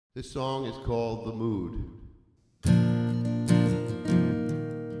This song is called The Mood.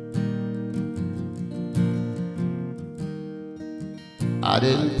 I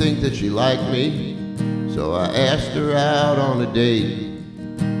didn't think that she liked me, so I asked her out on a date.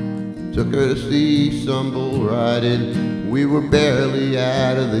 Took her to see some bull riding. We were barely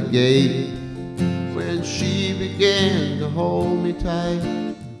out of the gate when she began to hold me tight.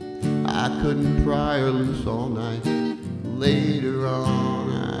 I couldn't pry her loose all night. Later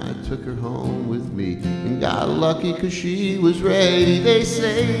on I took her home with me and got lucky 'cause she was ready. They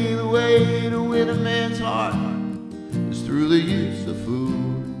say the way to win a man's heart is through the use of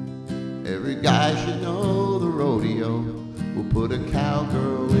food. Every guy should know the rodeo will put a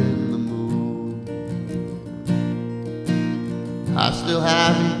cowgirl in the mood. I still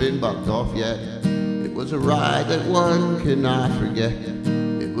haven't been bucked off yet. It was a ride that one cannot forget.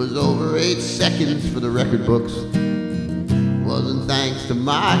 It was over 8 seconds for the record books. Wasn't thanks to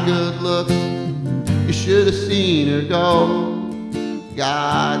my good looks. You should have seen her go.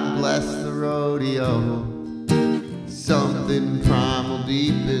 God bless the rodeo. Something primal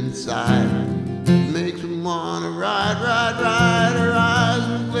deep inside makes me wanna ride, ride, ride. Her eyes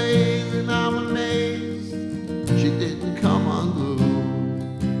were glazed and I'm amazed she didn't come unglued.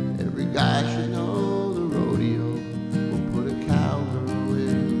 Every guy should know the rodeo will put a cowgirl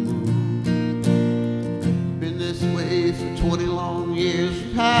in the mood. Been this way for 20 long years,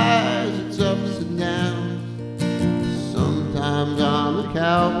 highs, it's ups and downs. Sometimes I'm a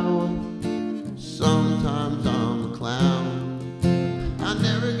cowboy, sometimes I'm a clown. I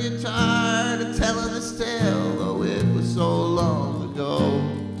never get tired of telling this tale, though it was so long ago.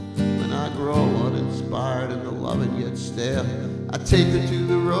 When I grow uninspired and the loving gets stale, I take her to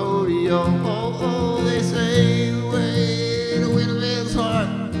the rodeo. Oh, oh, they say the way to win a man's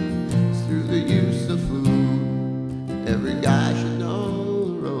heart is through the use of food. Every guy should know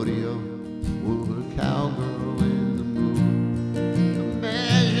the rodeo will put a cowgirl in the mood.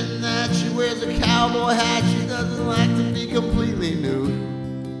 Imagine that she wears a cowboy hat, she doesn't like to be completely nude.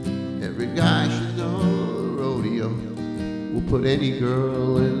 Every guy should know the rodeo will put any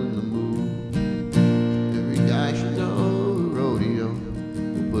girl in the